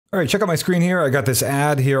All right, check out my screen here. I got this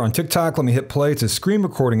ad here on TikTok. Let me hit play. It's a screen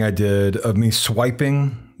recording I did of me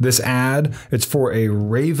swiping this ad. It's for a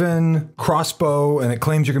Ravin crossbow, and it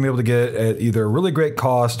claims you're gonna be able to get it at either a really great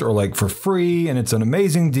cost or like for free, and it's an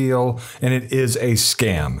amazing deal, and it is a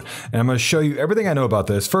scam. And I'm gonna show you everything I know about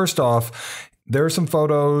this. First off, there are some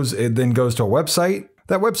photos. It then goes to a website.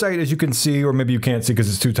 That website, as you can see, or maybe you can't see because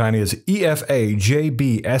it's too tiny, is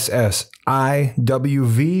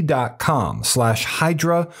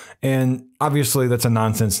efajbssiwv.com/Hydra. And obviously that's a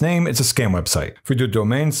nonsense name. It's a scam website. If we do a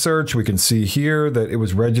domain search, we can see here that it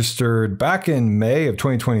was registered back in May of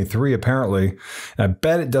 2023, apparently. And I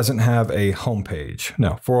bet it doesn't have a homepage.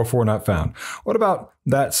 No, 404 not found. What about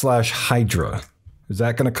that/Hydra? Is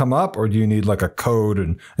that going to come up, or do you need like a code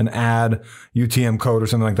and an ad UTM code or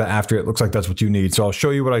something like that after it? Looks like that's what you need. So I'll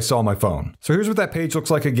show you what I saw on my phone. So here's what that page looks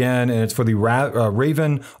like again. And it's for the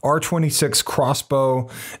Ravin R26 crossbow,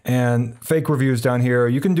 and fake reviews down here.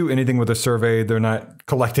 You can do anything with a survey. They're not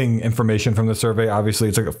collecting information from the survey. Obviously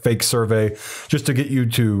it's like a fake survey just to get you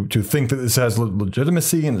to think that this has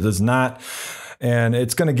legitimacy, and it does not. And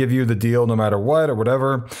it's going to give you the deal no matter what or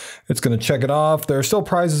whatever. It's going to check it off. There are still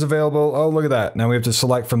prizes available. Oh, look at that. Now we have to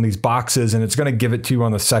select from these boxes, and it's going to give it to you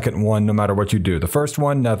on the second one no matter what you do. The first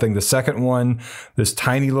one, nothing. The second one, this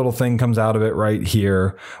tiny little thing comes out of it right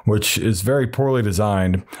here, which is very poorly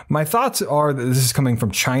designed. My thoughts are that this is coming from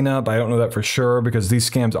China, but I don't know that for sure because these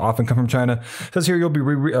scams often come from China. It says here you'll be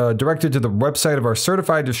directed to the website of our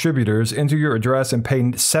certified distributors, enter your address, and pay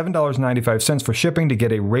 $7.95 for shipping to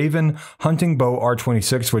get a Ravin hunting bow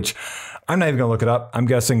R26, which I'm not even gonna look it up. I'm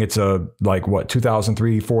guessing it's a like what, $2,000,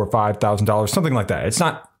 $3,000, $4,000, $5,000, something like that. It's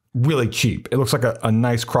not really cheap. It looks like a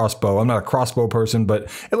nice crossbow. I'm not a crossbow person, but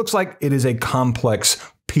it looks like it is a complex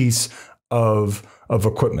piece of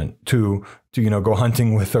equipment to go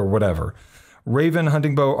hunting with or whatever. Ravin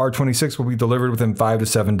hunting bow R26 will be delivered within 5 to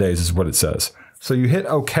 7 days is what it says. So you hit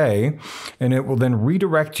OK, and it will then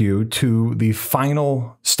redirect you to the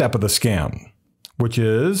final step of the scam, which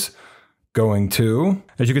is going to,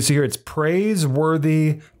 as you can see here, it's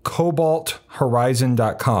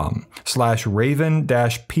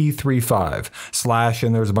praiseworthycobalt-horizon.com/Ravin-P35/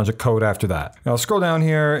 and there's a bunch of code after that. Now I'll scroll down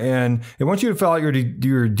here, and it wants you to fill out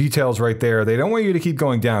your details right there. They don't want you to keep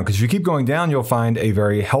going down, because if you keep going down, you'll find a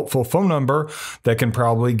very helpful phone number that can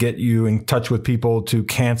probably get you in touch with people to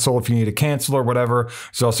cancel if you need to cancel or whatever.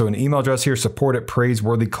 There's also an email address here,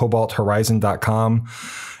 support@praiseworthycobalt-horizon.com.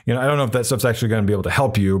 I don't know if that stuff's actually going to be able to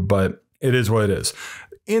help you, but it is what it is.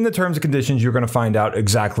 In the terms and conditions, you're going to find out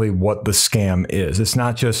exactly what the scam is. It's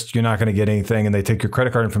not just you're not going to get anything and they take your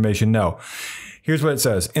credit card information. No. Here's what it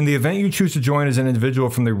says. In the event you choose to join as an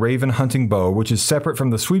individual from the Ravin hunting bow, which is separate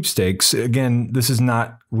from the sweepstakes, again, this is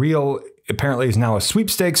not real, apparently is now a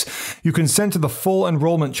sweepstakes, you consent to the full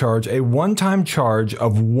enrollment charge, a one-time charge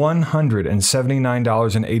of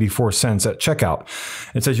 $179.84 at checkout.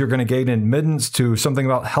 It says you're going to gain admittance to something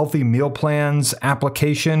about healthy meal plans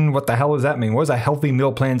application. What the hell does that mean? What is a healthy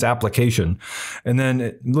meal plans application? And then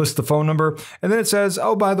it lists the phone number. And then it says,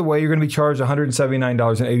 oh, by the way, you're going to be charged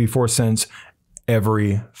 $179.84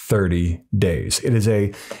 every 30 days. It is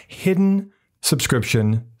a hidden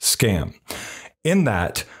subscription scam. In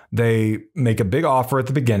that, they make a big offer at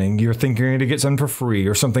the beginning. You're thinking you're going to get something for free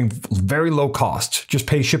or something very low cost. Just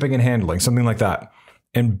pay shipping and handling, something like that.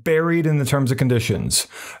 And buried in the terms and conditions,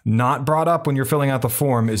 not brought up when you're filling out the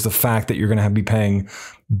form, is the fact that you're going to be paying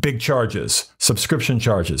big charges, subscription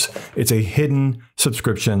charges. It's a hidden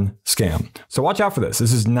subscription scam. So watch out for this.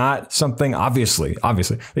 This is not something, obviously,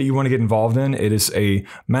 that you want to get involved in. It is a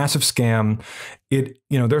massive scam.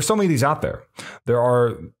 There's so many of these out there. There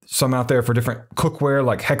are some out there for different cookware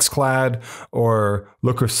like Hexclad or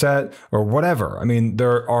Le Creuset or whatever. I mean,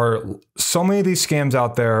 there are so many of these scams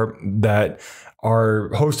out there that are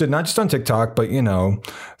hosted not just on TikTok, but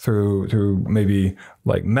through maybe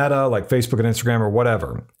like Meta, like Facebook and Instagram or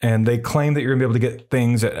whatever. And they claim that you're gonna be able to get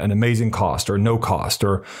things at an amazing cost or no cost,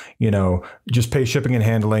 or just pay shipping and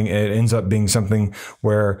handling. It ends up being something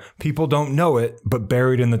where people don't know it, but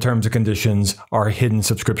buried in the terms and conditions are hidden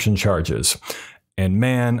subscription charges. And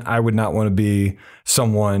man, I would not want to be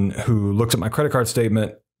someone who looks at my credit card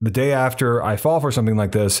statement the day after I fall for something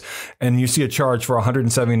like this, and you see a charge for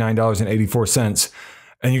 $179.84,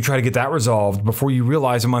 and you try to get that resolved before you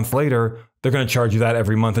realize a month later, they're going to charge you that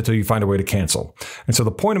every month until you find a way to cancel. And so the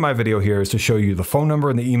point of my video here is to show you the phone number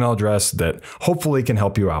and the email address that hopefully can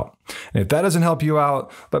help you out. And if that doesn't help you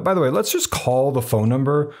out, but by the way, let's just call the phone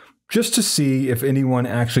number just to see if anyone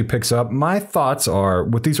actually picks up. My thoughts are,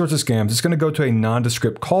 with these sorts of scams, it's going to go to a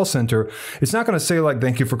nondescript call center. It's not going to say like,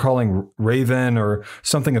 thank you for calling Ravin or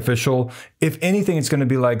something official. If anything, it's going to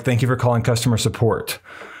be like, thank you for calling customer support.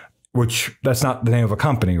 which that's not the name of a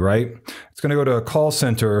company, right? It's going to go to a call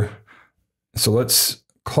center. So let's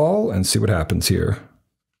call and see what happens here.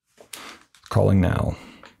 Calling now.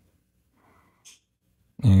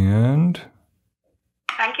 And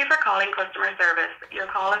thank you for calling customer service. Your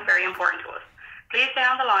call is very important to us. Please stay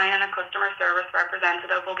on the line and a customer service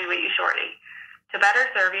representative will be with you shortly. To better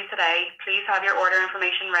serve you today, please have your order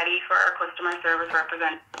information ready for our customer service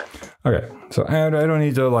representative. Okay, so I don't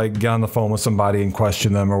need to like get on the phone with somebody and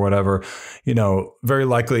question them or whatever. You know, very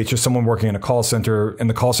likely it's just someone working in a call center, and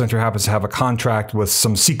the call center happens to have a contract with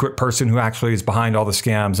some secret person who actually is behind all the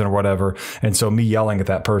scams and whatever. And so me yelling at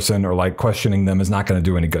that person or like questioning them is not going to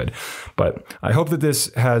do any good. But I hope that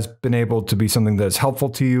this has been able to be something that's helpful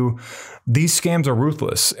to you. These scams are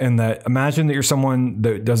ruthless, and that imagine that you're someone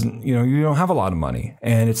that doesn't, you know, you don't have a lot of money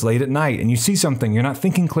and it's late at night and you see something, you're not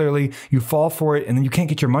thinking clearly, you fall for it, and then you can't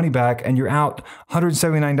get your money back and you're out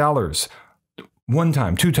 $179. One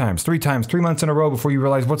time, two times, three times, 3 months in a row before you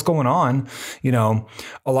realize what's going on. You know,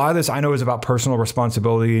 a lot of this I know is about personal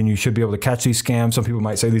responsibility, and you should be able to catch these scams. Some people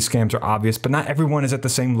might say these scams are obvious, but not everyone is at the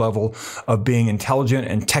same level of being intelligent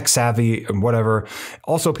and tech savvy and whatever.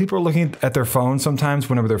 Also, people are looking at their phones sometimes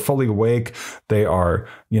whenever they're fully awake. They are,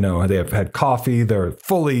 you know, they have had coffee, they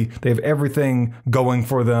have everything going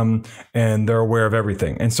for them, and they're aware of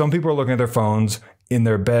everything. And some people are looking at their phones in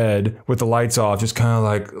their bed with the lights off, just kind of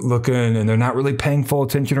like looking, and they're not really paying full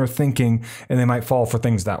attention or thinking, and they might fall for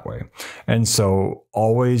things that way. And so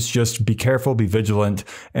always just be careful, be vigilant,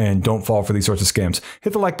 and don't fall for these sorts of scams.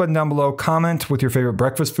 Hit the like button down below, comment with your favorite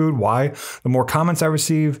breakfast food. Why? The more comments I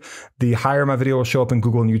receive, the higher my video will show up in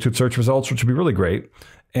Google and YouTube search results, which would be really great.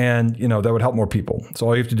 And, you know, that would help more people. So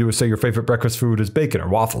all you have to do is say your favorite breakfast food is bacon or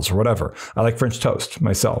waffles or whatever. I like French toast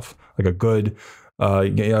myself, like a good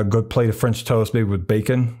plate of French toast, maybe with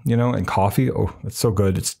bacon, you know, and coffee. Oh, it's so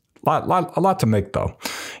good. It's a lot to make though.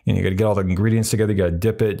 You know, you got to get all the ingredients together. You got to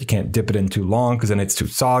dip it. You can't dip it in too long because then it's too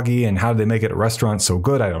soggy. And how do they make it at restaurants so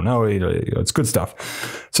good? I don't know. It's good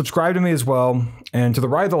stuff. Subscribe to me as well. And to the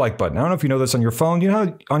right of the like button. I don't know if you know this on your phone. You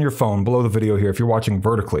know, on your phone below the video here, if you're watching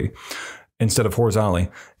vertically instead of horizontally,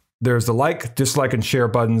 there's the like, dislike, and share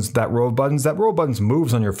buttons, that row of buttons. That row of buttons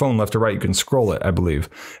moves on your phone left to right. You can scroll it, I believe.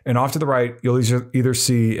 And off to the right, you'll either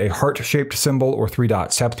see a heart-shaped symbol or 3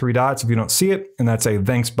 dots. Tap 3 dots if you don't see it, and that's a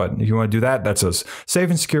thanks button. If you want to do that, that's a safe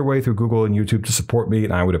and secure way through Google and YouTube to support me,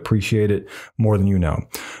 and I would appreciate it more than you know.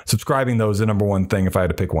 Subscribing, though, is the number one thing if I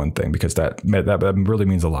had to pick one thing, because that really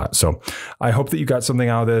means a lot. So I hope that you got something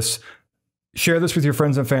out of this. Share this with your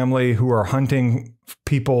friends and family who are hunting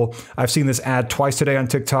people. I've seen this ad twice today on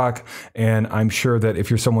TikTok, and I'm sure that if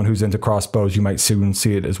you're someone who's into crossbows, you might soon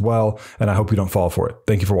see it as well. And I hope you don't fall for it.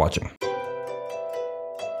 Thank you for watching.